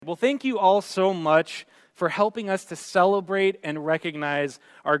Well, thank you all so much for helping us to celebrate and recognize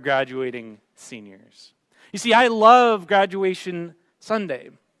our graduating seniors. You see, I love graduation Sunday.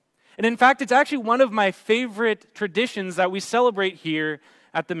 And in fact, it's actually one of my favorite traditions that we celebrate here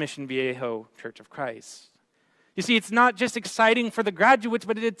at the Mission Viejo Church of Christ. You see, it's not just exciting for the graduates,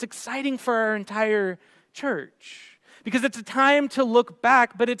 but it's exciting for our entire church. Because it's a time to look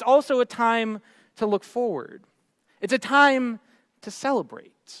back, but it's also a time to look forward. It's a time to celebrate.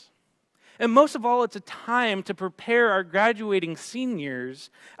 And most of all, it's a time to prepare our graduating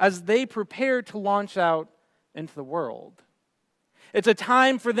seniors as they prepare to launch out into the world. It's a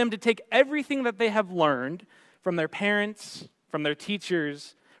time for them to take everything that they have learned from their parents, from their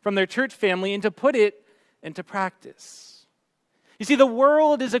teachers, from their church family, and to put it into practice. You see, the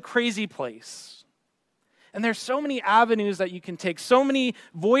world is a crazy place. And there's so many avenues that you can take, so many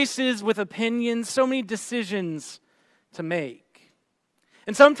voices with opinions, so many decisions to make.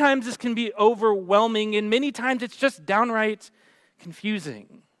 And sometimes this can be overwhelming, and many times it's just downright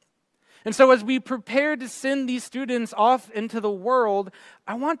confusing. And so as we prepare to send these students off into the world,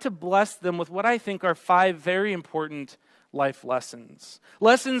 I want to bless them with what I think are 5 very important life lessons.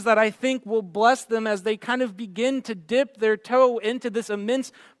 Lessons that I think will bless them as they kind of begin to dip their toe into this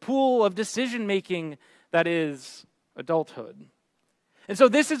immense pool of decision-making that is adulthood. And so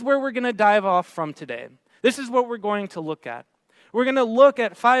this is where we're going to dive off from today. This is what we're going to look at. We're going to look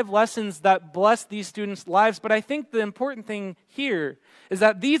at 5 lessons that bless these students' lives, but I think the important thing here is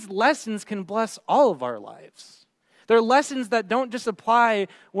that these lessons can bless all of our lives. They're lessons that don't just apply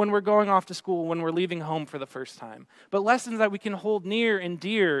when we're going off to school, when we're leaving home for the first time, but lessons that we can hold near and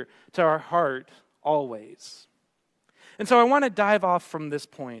dear to our heart always. And so I want to dive off from this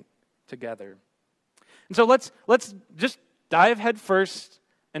point together. And so let's just dive head first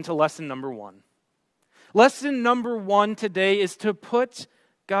into lesson number 1. Lesson number 1 today is to put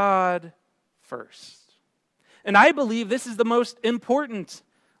God first. And I believe this is the most important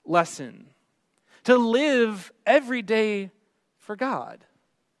lesson, to live every day for God.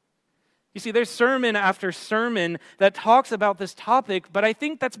 You see, there's sermon after sermon that talks about this topic, but I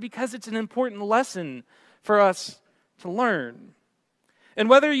think that's because it's an important lesson for us to learn. And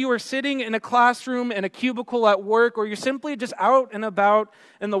whether you are sitting in a classroom, in a cubicle at work, or you're simply just out and about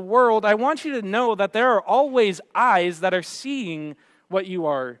in the world, I want you to know that there are always eyes that are seeing what you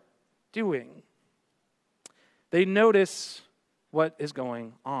are doing. They notice what is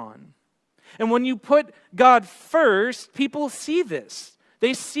going on. And when you put God first, people see this.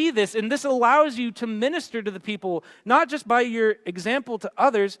 They see this, and this allows you to minister to the people, not just by your example to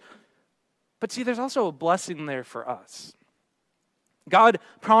others, but see, there's also a blessing there for us. God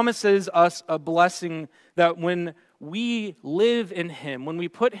promises us a blessing that when we live in Him, when we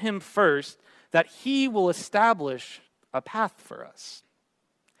put Him first, that He will establish a path for us.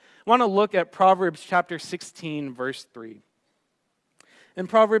 I want to look at Proverbs chapter 16, verse 3. In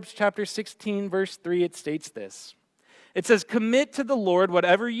Proverbs chapter 16, verse 3, it states this. It says, "Commit to the Lord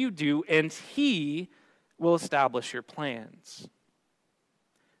whatever you do, and He will establish your plans."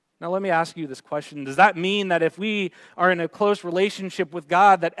 Now let me ask you this question. Does that mean that if we are in a close relationship with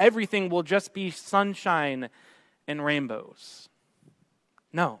God, that everything will just be sunshine and rainbows?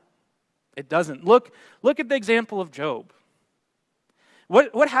 No, it doesn't. Look at the example of Job.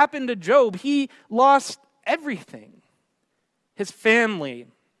 What happened to Job? He lost everything. His family,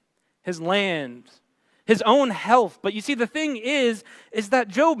 his land, his own health. But you see, the thing is that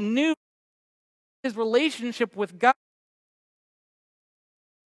Job knew his relationship with God.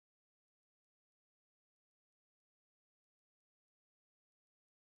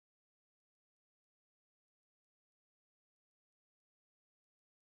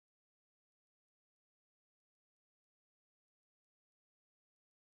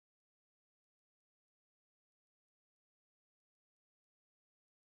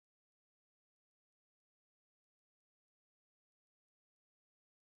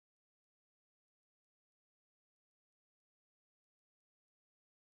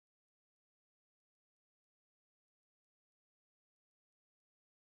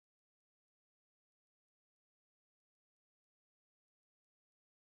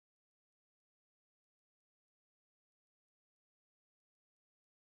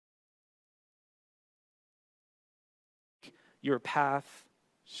 Your path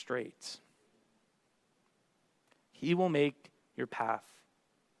straight. He will make your path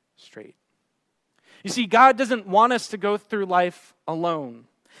straight. You see, God doesn't want us to go through life alone.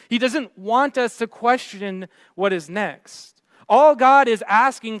 He doesn't want us to question what is next. All God is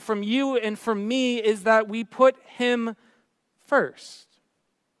asking from you and from me is that we put Him first.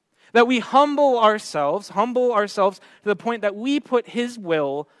 That we humble ourselves to the point that we put his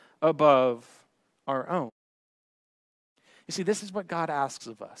will above our own. You see, this is what God asks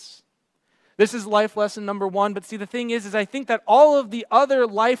of us. This is life lesson number 1. But see, the thing is I think that all of the other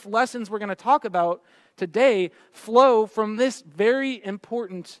life lessons we're going to talk about today flow from this very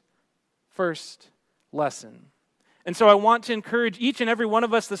important first lesson. And so I want to encourage each and every one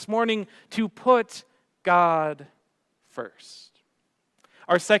of us this morning to put God first.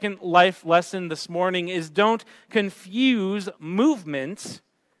 Our second life lesson this morning is don't confuse movement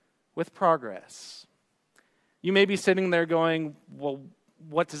with progress. You may be sitting there going, well,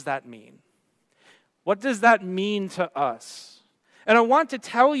 what does that mean? What does that mean to us? And I want to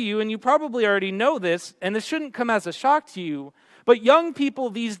tell you, and you probably already know this, and this shouldn't come as a shock to you, but young people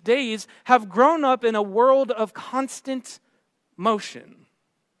these days have grown up in a world of constant motion.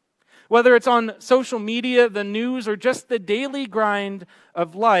 Whether it's on social media, the news, or just the daily grind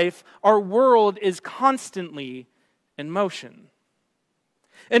of life, our world is constantly in motion.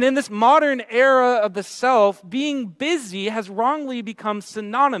 And in this modern era of the self, being busy has wrongly become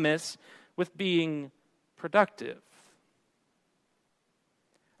synonymous with being productive.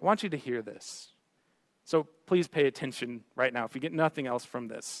 I want you to hear this. So please pay attention right now if you get nothing else from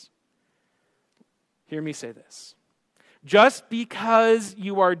this. Hear me say this. Just because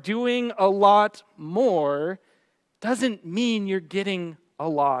you are doing a lot more doesn't mean you're getting a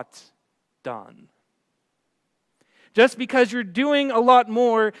lot done. Just because you're doing a lot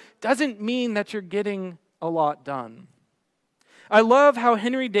more doesn't mean that you're getting a lot done. I love how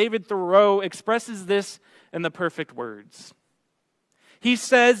Henry David Thoreau expresses this in the perfect words. He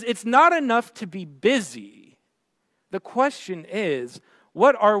says, it's not enough to be busy. The question is,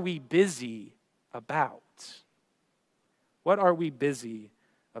 what are we busy about? What are we busy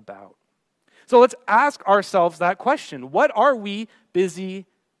about? So let's ask ourselves that question. What are we busy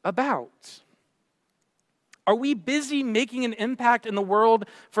about? Are we busy making an impact in the world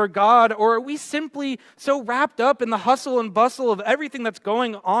for God, or are we simply so wrapped up in the hustle and bustle of everything that's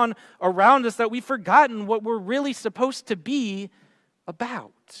going on around us that we've forgotten what we're really supposed to be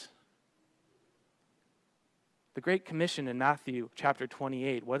about? The Great Commission in Matthew chapter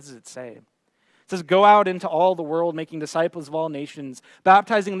 28, what does it say? It says, go out into all the world, making disciples of all nations,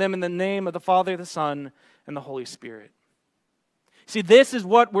 baptizing them in the name of the Father, the Son, and the Holy Spirit. See, this is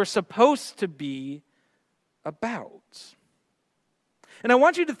what we're supposed to be about. And I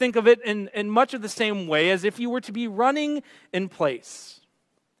want you to think of it in much of the same way as if you were to be running in place.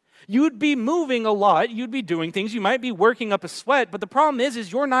 You'd be moving a lot, you'd be doing things, you might be working up a sweat, but the problem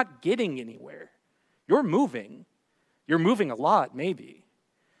is you're not getting anywhere. You're moving. You're moving a lot, maybe,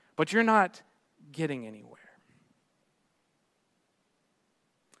 but you're not getting anywhere.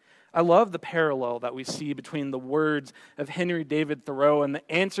 I love the parallel that we see between the words of Henry David Thoreau and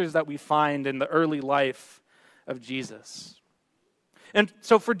the answers that we find in the early life of Jesus. And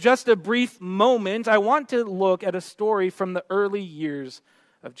so for just a brief moment, I want to look at a story from the early years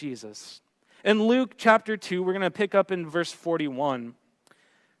of Jesus. In Luke chapter 2, we're going to pick up in verse 41.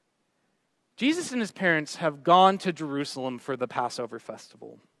 Jesus and his parents have gone to Jerusalem for the Passover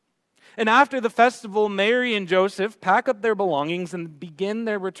festival. And after the festival, Mary and Joseph pack up their belongings and begin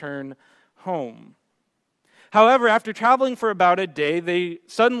their return home. However, after traveling for about a day, they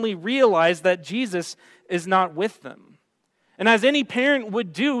suddenly realize that Jesus is not with them. And as any parent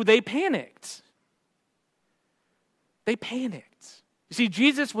would do, they panicked. They panicked. You see,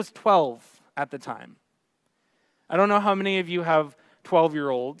 Jesus was 12 at the time. I don't know how many of you have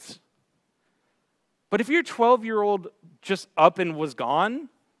 12-year-olds. But if your 12-year-old just up and was gone,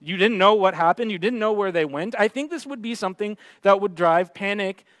 you didn't know what happened, you didn't know where they went, I think this would be something that would drive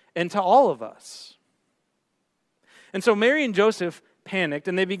panic into all of us. And so Mary and Joseph panicked,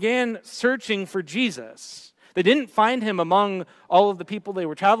 and they began searching for Jesus. They didn't find him among all of the people they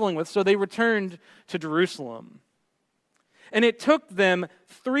were traveling with, so they returned to Jerusalem. And it took them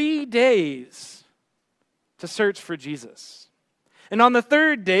 3 days to search for Jesus. And on the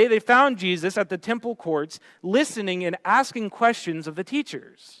third day, they found Jesus at the temple courts, listening and asking questions of the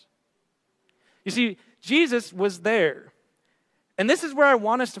teachers. You see, Jesus was there. And this is where I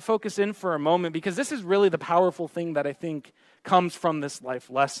want us to focus in for a moment, because this is really the powerful thing that I think comes from this life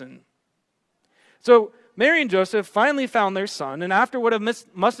lesson. So Mary and Joseph finally found their son, and after what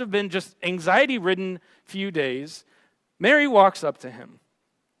must have been just anxiety-ridden few days, Mary walks up to him.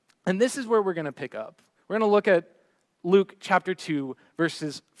 And this is where we're going to pick up. We're going to look at Luke chapter 2,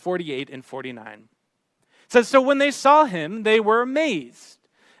 verses 48 and 49. It says, so when they saw him, they were amazed.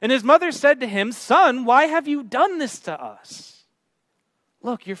 And his mother said to him, son, why have you done this to us?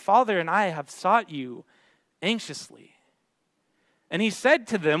 Look, your father and I have sought you anxiously. And he said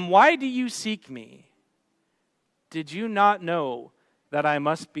to them, "Why do you seek me? Did you not know that I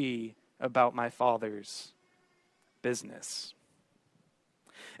must be about my Father's business?"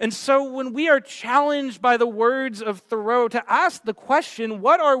 And so when we are challenged by the words of Thoreau to ask the question,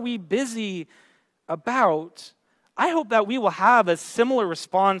 what are we busy about? I hope that we will have a similar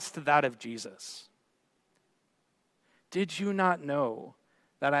response to that of Jesus. Did you not know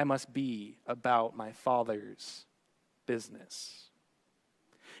that I must be about my Father's business?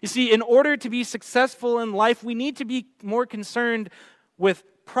 You see, in order to be successful in life, we need to be more concerned with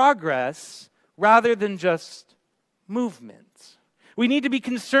progress rather than just movement. We need to be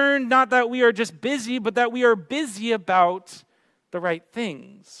concerned not that we are just busy, but that we are busy about the right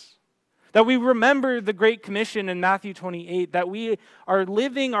things. That we remember the Great Commission in Matthew 28, that we are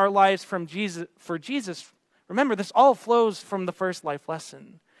living our lives for Jesus. Remember, this all flows from the first life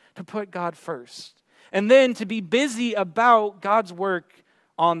lesson, to put God first. And then to be busy about God's work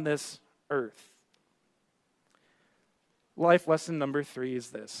on this earth. Life lesson number 3 is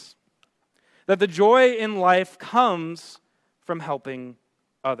this: that the joy in life comes from helping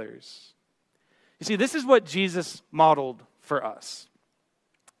others. You see, this is what Jesus modeled for us.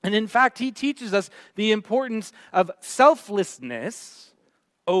 And in fact, he teaches us the importance of selflessness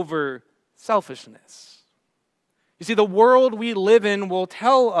over selfishness. You see, the world we live in will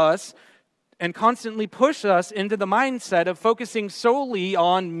tell us and constantly push us into the mindset of focusing solely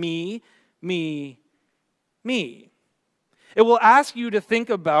on me, me, me. It will ask you to think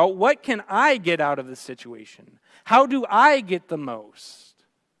about, what can I get out of this situation? How do I get the most?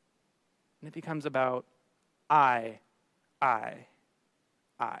 And it becomes about I.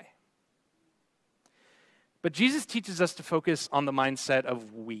 But Jesus teaches us to focus on the mindset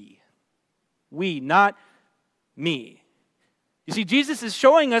of we. We, not me. You see, Jesus is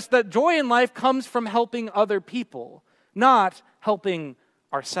showing us that joy in life comes from helping other people, not helping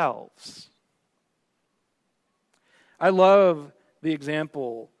ourselves. I love the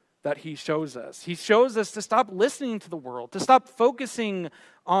example that he shows us. He shows us to stop listening to the world, to stop focusing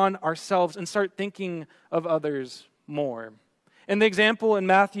on ourselves and start thinking of others more. In the example in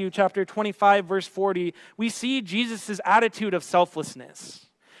Matthew chapter 25, verse 40, we see Jesus' attitude of selflessness.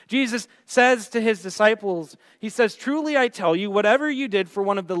 Jesus says to his disciples, he says, "Truly I tell you, whatever you did for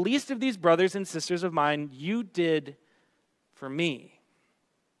one of the least of these brothers and sisters of mine, you did for me."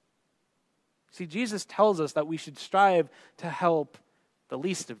 See, Jesus tells us that we should strive to help the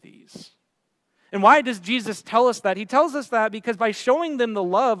least of these. And why does Jesus tell us that? He tells us that because by showing them the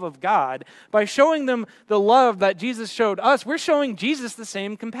love of God, by showing them the love that Jesus showed us, we're showing Jesus the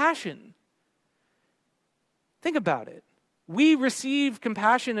same compassion. Think about it. We received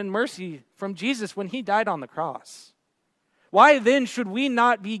compassion and mercy from Jesus when he died on the cross. Why then should we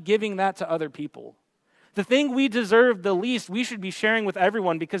not be giving that to other people? The thing we deserve the least, we should be sharing with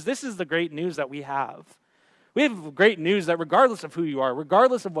everyone, because this is the great news that we have. We have great news that regardless of who you are,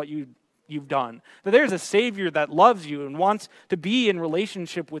 regardless of what you've done, that there's a Savior that loves you and wants to be in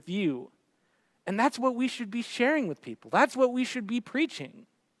relationship with you. And that's what we should be sharing with people. That's what we should be preaching.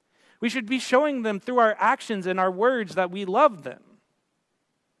 We should be showing them through our actions and our words that we love them.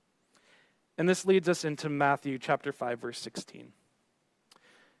 And this leads us into Matthew chapter 5, verse 16.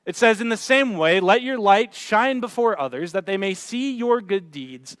 It says, "In the same way, let your light shine before others, that they may see your good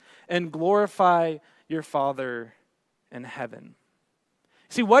deeds and glorify your Father in heaven."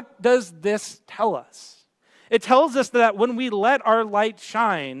 See, what does this tell us? It tells us that when we let our light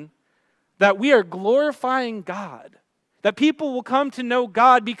shine, that we are glorifying God, that people will come to know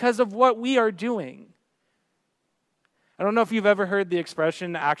God because of what we are doing. I don't know if you've ever heard the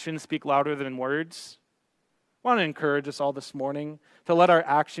expression, actions speak louder than words. I want to encourage us all this morning to let our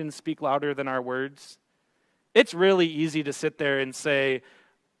actions speak louder than our words. It's really easy to sit there and say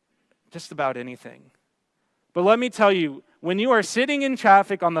just about anything. But let me tell you, when you are sitting in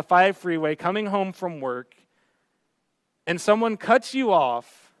traffic on the 5 freeway coming home from work and someone cuts you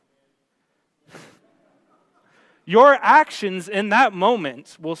off, your actions in that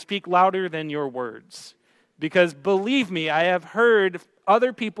moment will speak louder than your words. Because believe me, I have heard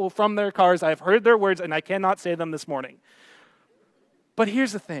other people from their cars, I've heard their words, and I cannot say them this morning. But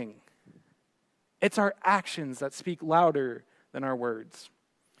here's the thing. It's our actions that speak louder than our words.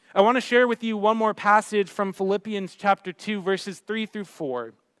 I want to share with you one more passage from Philippians chapter 2, verses 3 through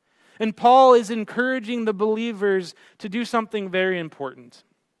 4. And Paul is encouraging the believers to do something very important.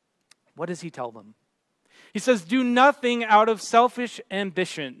 What does he tell them? He says, "Do nothing out of selfish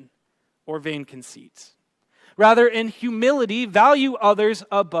ambition or vain conceit. Rather, in humility, value others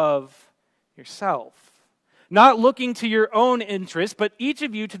above yourself, not looking to your own interests, but each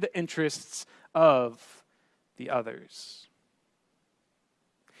of you to the interests of the others."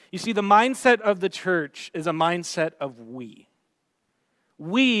 You see, the mindset of the church is a mindset of we.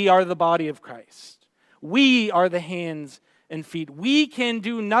 We are the body of Christ. We are the hands and feet. We can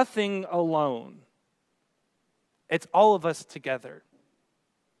do nothing alone. It's all of us together.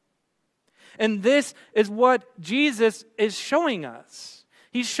 And this is what Jesus is showing us.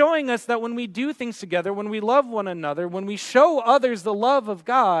 He's showing us that when we do things together, when we love one another, when we show others the love of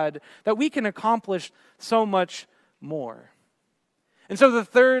God, that we can accomplish so much more. And so the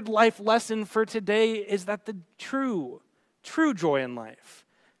third life lesson for today is that the true joy in life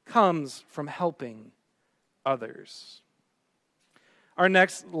comes from helping others. Our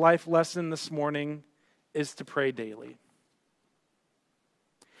next life lesson this morning is to pray daily.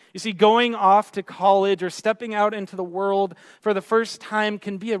 You see, going off to college or stepping out into the world for the first time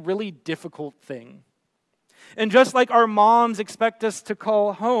can be a really difficult thing. And just like our moms expect us to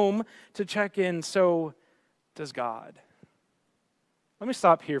call home to check in, so does God. Let me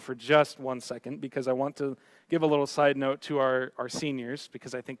stop here for just 1 second because I want to give a little side note to our seniors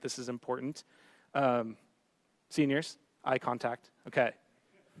because I think this is important. Seniors, eye contact. Okay.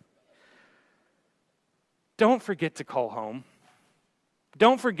 Don't forget to call home.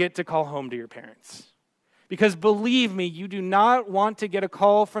 Don't forget to call home to your parents. Because believe me, you do not want to get a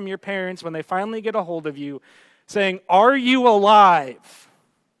call from your parents when they finally get a hold of you saying, "Are you alive?"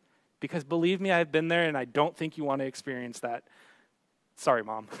 Because believe me, I've been there and I don't think you want to experience that. Sorry,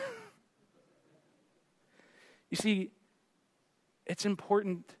 Mom. You see, it's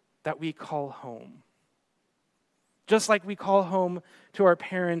important that we call home. Just like we call home to our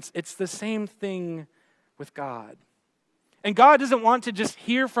parents, it's the same thing with God. And God doesn't want to just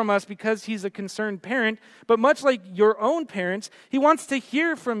hear from us because he's a concerned parent, but much like your own parents, he wants to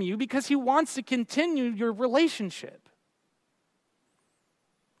hear from you because he wants to continue your relationship.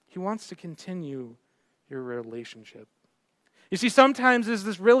 He wants to continue your relationship. You see, sometimes there's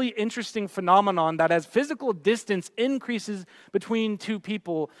this really interesting phenomenon that as physical distance increases between two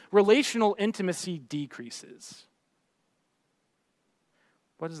people, relational intimacy decreases.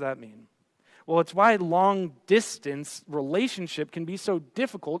 What does that mean? Well, it's why long-distance relationship can be so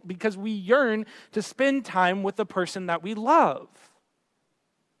difficult because we yearn to spend time with the person that we love.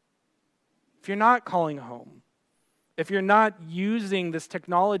 If you're not calling home, if you're not using this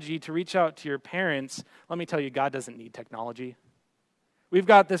technology to reach out to your parents, let me tell you, God doesn't need technology. We've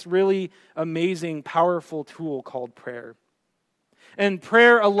got this really amazing, powerful tool called prayer. And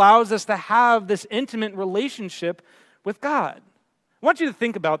prayer allows us to have this intimate relationship with God. I want you to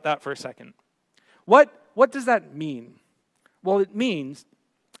think about that for a second. What does that mean? Well, it means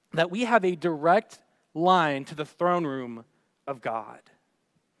that we have a direct line to the throne room of God.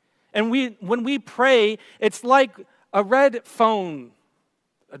 And when we pray, it's like a red phone,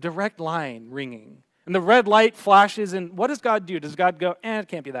 a direct line ringing. And the red light flashes, and what does God do? Does God go, it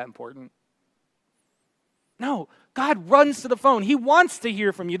can't be that important? No, God runs to the phone. He wants to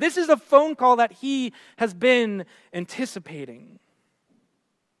hear from you. This is a phone call that he has been anticipating.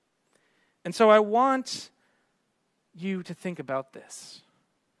 And so I want you to think about this.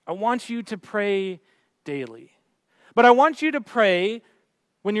 I want you to pray daily. But I want you to pray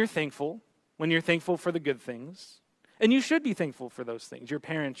when you're thankful for the good things. And you should be thankful for those things, your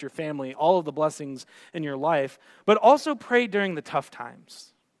parents, your family, all of the blessings in your life. But also pray during the tough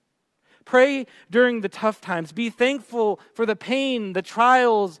times. Pray during the tough times. Be thankful for the pain, the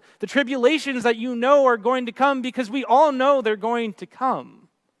trials, the tribulations that you know are going to come because we all know they're going to come.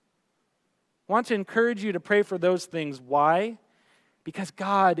 I want to encourage you to pray for those things. Why? Because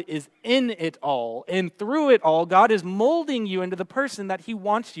God is in it all, and through it all, God is molding you into the person that he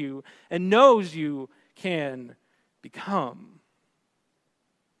wants you and knows you can become.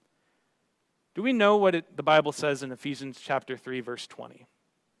 Do we know what the Bible says in Ephesians chapter 3, verse 20?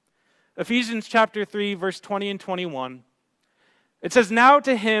 Ephesians chapter 3, verse 20 and 21. It says, "Now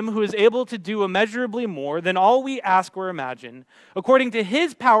to him who is able to do immeasurably more than all we ask or imagine, according to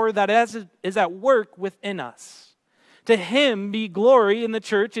his power that is at work within us. To him be glory in the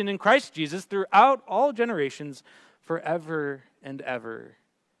church and in Christ Jesus throughout all generations, forever and ever.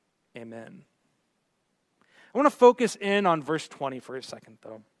 Amen." I want to focus in on verse 20 for a second,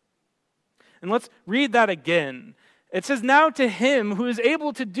 though. And let's read that again. It says, "Now to him who is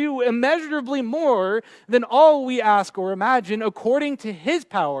able to do immeasurably more than all we ask or imagine, according to his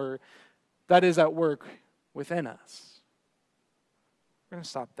power that is at work within us." We're going to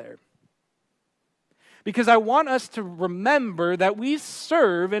stop there. Because I want us to remember that we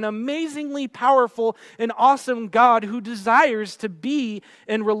serve an amazingly powerful and awesome God who desires to be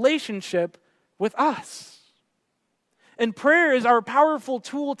in relationship with us. And prayer is our powerful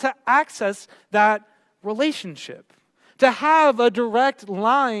tool to access that relationship, to have a direct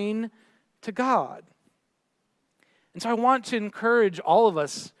line to God. And so I want to encourage all of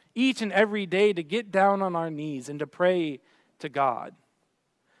us each and every day to get down on our knees and to pray to God.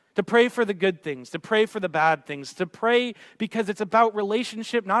 To pray for the good things, to pray for the bad things, to pray because it's about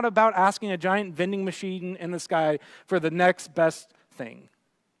relationship, not about asking a giant vending machine in the sky for the next best thing.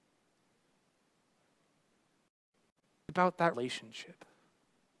 It's about that relationship.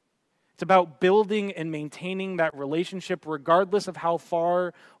 It's about building and maintaining that relationship regardless of how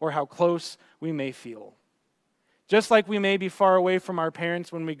far or how close we may feel. Just like we may be far away from our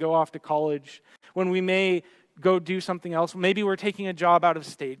parents when we go off to college, when we may go do something else, maybe we're taking a job out of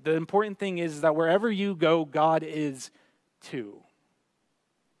state. The important thing is that wherever you go, God is too.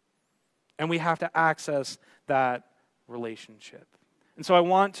 And we have to access that relationship. And so I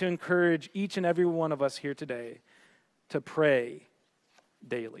want to encourage each and every one of us here today to pray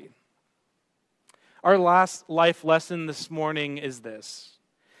daily. Our last life lesson this morning is this.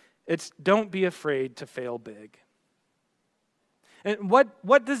 It's don't be afraid to fail big. And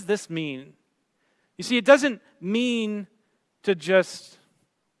what does this mean? You see, it doesn't mean to just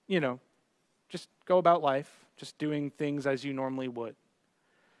go about life, just doing things as you normally would.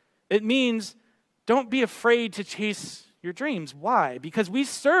 It means don't be afraid to chase your dreams. Why? Because we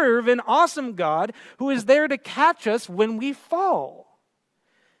serve an awesome God who is there to catch us when we fall.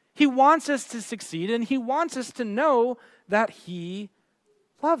 He wants us to succeed, and He wants us to know that He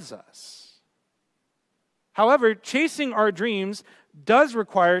loves us. However, chasing our dreams does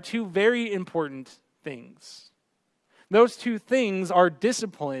require two very important things. Those two things are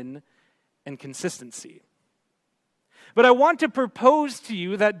discipline and consistency. But I want to propose to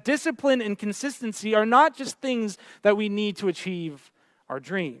you that discipline and consistency are not just things that we need to achieve our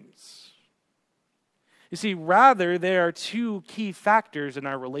dreams. You see, rather, they are two key factors in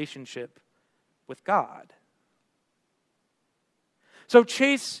our relationship with God. So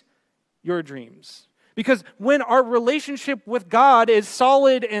chase your dreams. Because when our relationship with God is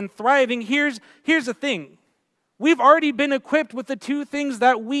solid and thriving, here's the thing. We've already been equipped with the two things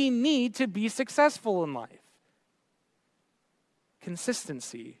that we need to be successful in life.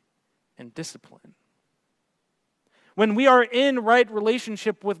 Consistency and discipline. When we are in right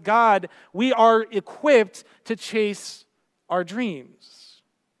relationship with God, we are equipped to chase our dreams.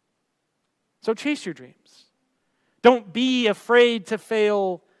 So chase your dreams. Don't be afraid to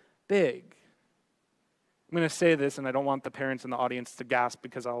fail big. I'm going to say this, and I don't want the parents in the audience to gasp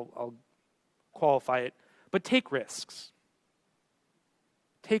because I'll qualify it. But take risks.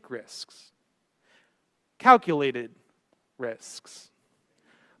 Take risks. Calculated risks.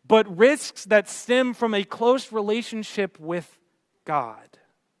 But risks that stem from a close relationship with God.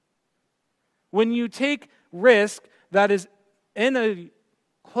 When you take risk that is in a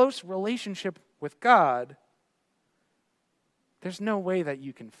close relationship with God, there's no way that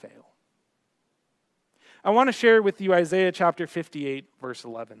you can fail. I want to share with you Isaiah chapter 58, verse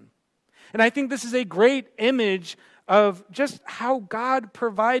 11. And I think this is a great image of just how God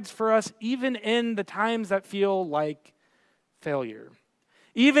provides for us even in the times that feel like failure.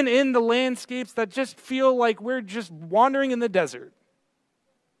 Even in the landscapes that just feel like we're just wandering in the desert.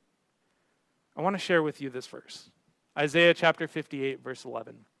 I want to share with you this verse. Isaiah chapter 58, verse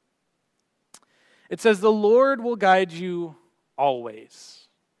 11. It says, "The Lord will guide you always.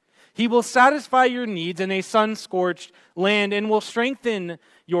 He will satisfy your needs in a sun-scorched land and will strengthen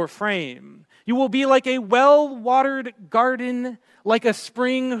your frame. You will be like a well-watered garden, like a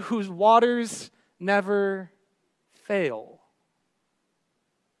spring whose waters never fail."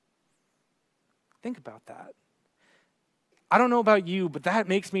 Think about that. I don't know about you, but that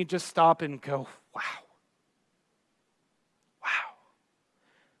makes me just stop and go, wow. Wow.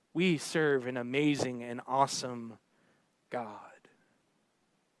 We serve an amazing and awesome God.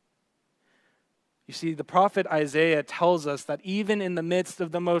 You see, the prophet Isaiah tells us that even in the midst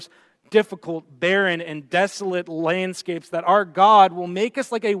of the most difficult, barren, and desolate landscapes, that our God will make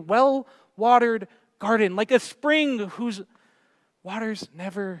us like a well-watered garden, like a spring whose waters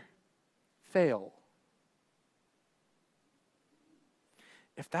never fail.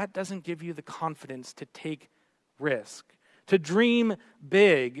 If that doesn't give you the confidence to take risk, to dream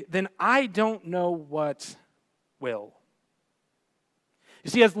big, then I don't know what will. You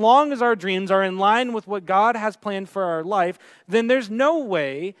see, as long as our dreams are in line with what God has planned for our life, then there's no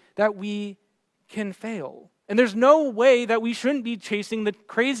way that we can fail. And there's no way that we shouldn't be chasing the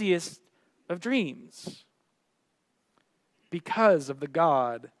craziest of dreams because of the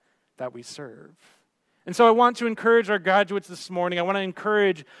God that we serve. And so I want to encourage our graduates this morning. I want to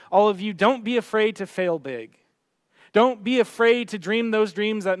encourage all of you, don't be afraid to fail big. Don't be afraid to dream those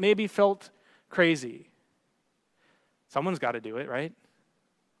dreams that maybe felt crazy. Someone's got to do it, right?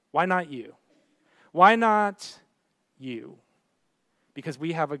 Why not you? Why not you? Because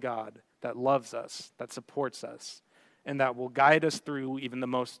we have a God that loves us, that supports us, and that will guide us through even the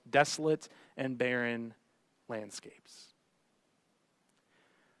most desolate and barren landscapes.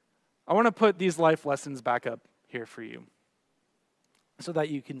 I want to put these life lessons back up here for you so that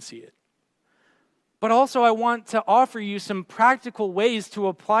you can see it. But also I want to offer you some practical ways to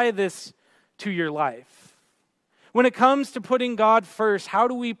apply this to your life. When it comes to putting God first, how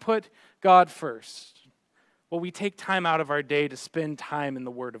do we put God first? Well, we take time out of our day to spend time in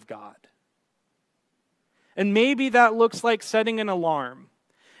the Word of God. And maybe that looks like setting an alarm.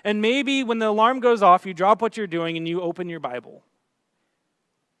 And maybe when the alarm goes off, you drop what you're doing and you open your Bible.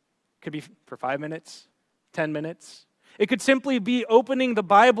 Could be for 5 minutes, 10 minutes. It could simply be opening the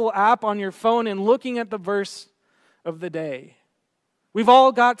Bible app on your phone and looking at the verse of the day. We've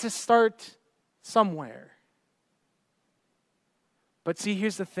all got to start somewhere. But see,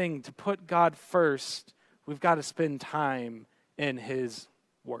 here's the thing. To put God first, we've got to spend time in His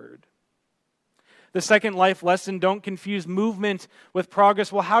Word. The second life lesson, don't confuse movement with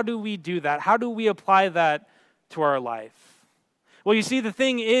progress. Well, how do we do that? How do we apply that to our life? Well, you see, the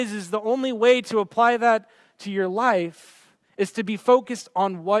thing is the only way to apply that to your life is to be focused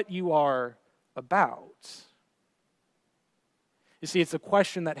on what you are about. You see, it's a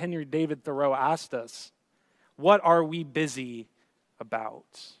question that Henry David Thoreau asked us. What are we busy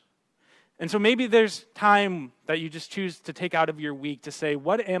about? And so maybe there's time that you just choose to take out of your week to say,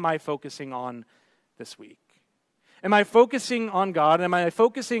 what am I focusing on this week? Am I focusing on God? Am I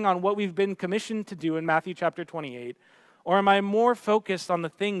focusing on what we've been commissioned to do in Matthew chapter 28? Or am I more focused on the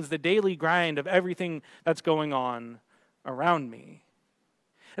things, the daily grind of everything that's going on around me?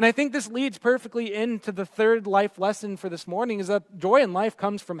 And I think this leads perfectly into the third life lesson for this morning, is that joy in life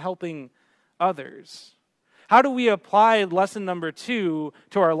comes from helping others. How do we apply lesson number 2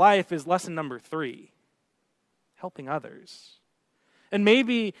 to our life is lesson number 3, helping others. And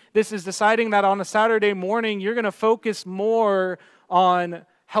maybe this is deciding that on a Saturday morning, you're going to focus more on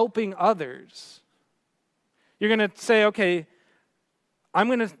helping others. You're going to say, okay, I'm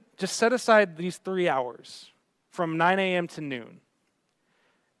going to just set aside these 3 hours from 9 a.m. to noon.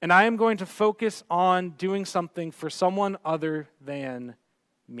 And I am going to focus on doing something for someone other than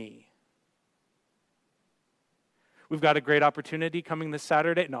me. We've got a great opportunity coming this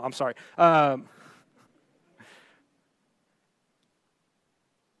Saturday. No, I'm sorry.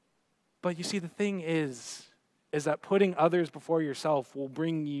 But you see, the thing is that putting others before yourself will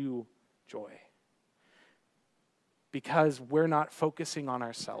bring you joy. Because we're not focusing on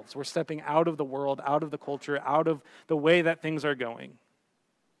ourselves. We're stepping out of the world, out of the culture, out of the way that things are going.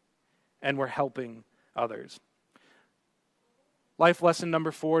 And we're helping others. Life lesson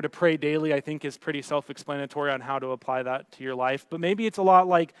number 4, to pray daily, I think is pretty self-explanatory on how to apply that to your life. But maybe it's a lot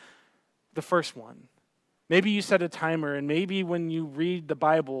like the first one. Maybe you set a timer, and maybe when you read the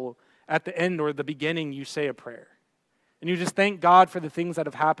Bible, at the end or the beginning, you say a prayer. And you just thank God for the things that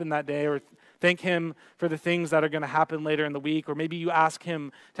have happened that day, or thank Him for the things that are going to happen later in the week, or maybe you ask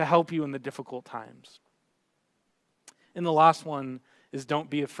Him to help you in the difficult times. And the last one is don't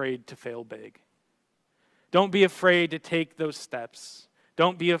be afraid to fail big. Don't be afraid to take those steps.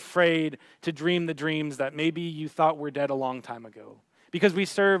 Don't be afraid to dream the dreams that maybe you thought were dead a long time ago. Because we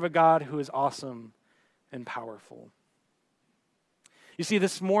serve a God who is awesome and powerful. You see,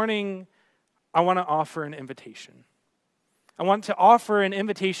 this morning, I want to offer an invitation. I want to offer an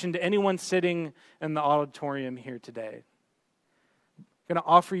invitation to anyone sitting in the auditorium here today. I'm going to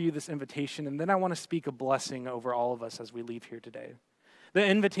offer you this invitation, and then I want to speak a blessing over all of us as we leave here today. The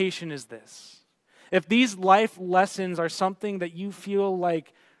invitation is this. If these life lessons are something that you feel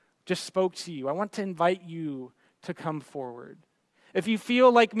like just spoke to you, I want to invite you to come forward. If you feel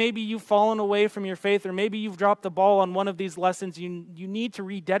like maybe you've fallen away from your faith, or maybe you've dropped the ball on one of these lessons, you need to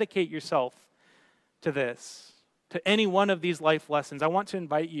rededicate yourself to this, to any one of these life lessons. I want to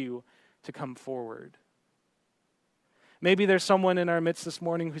invite you to come forward. Maybe there's someone in our midst this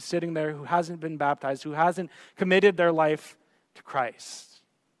morning who's sitting there who hasn't been baptized, who hasn't committed their life to Christ.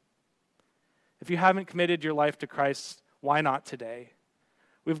 If you haven't committed your life to Christ, why not today?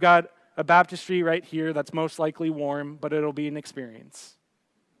 We've got a baptistry right here that's most likely warm, but it'll be an experience.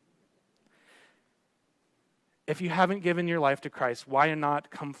 If you haven't given your life to Christ, why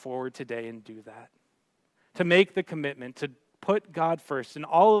not come forward today and do that? To make the commitment, to put God first, and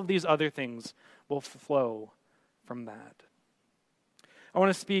all of these other things will flow from that. I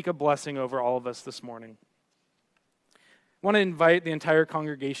want to speak a blessing over all of us this morning. I want to invite the entire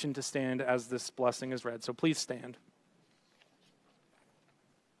congregation to stand as this blessing is read, so please stand.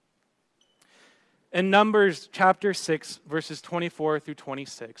 In Numbers chapter 6, verses 24 through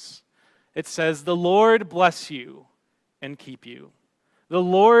 26, it says, "The Lord bless you and keep you. The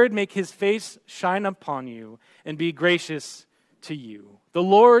Lord make his face shine upon you and be gracious to you. The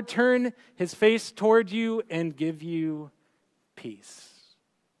Lord turn his face toward you and give you peace."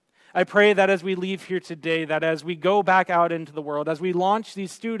 I pray that as we leave here today, that as we go back out into the world, as we launch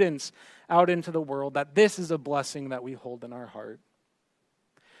these students out into the world, that this is a blessing that we hold in our heart.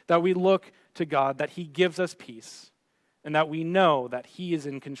 That we look to God, that he gives us peace, and that we know that he is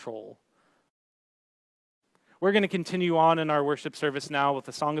in control. We're going to continue on in our worship service now with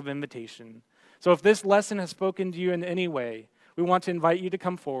a song of invitation. So if this lesson has spoken to you in any way, we want to invite you to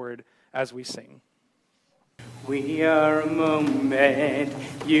come forward as we sing. We are a moment,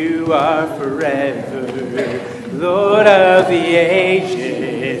 you are forever, Lord of the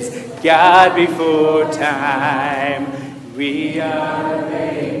ages, God before time. We are a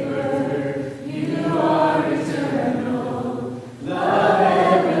vapor, you are eternal, love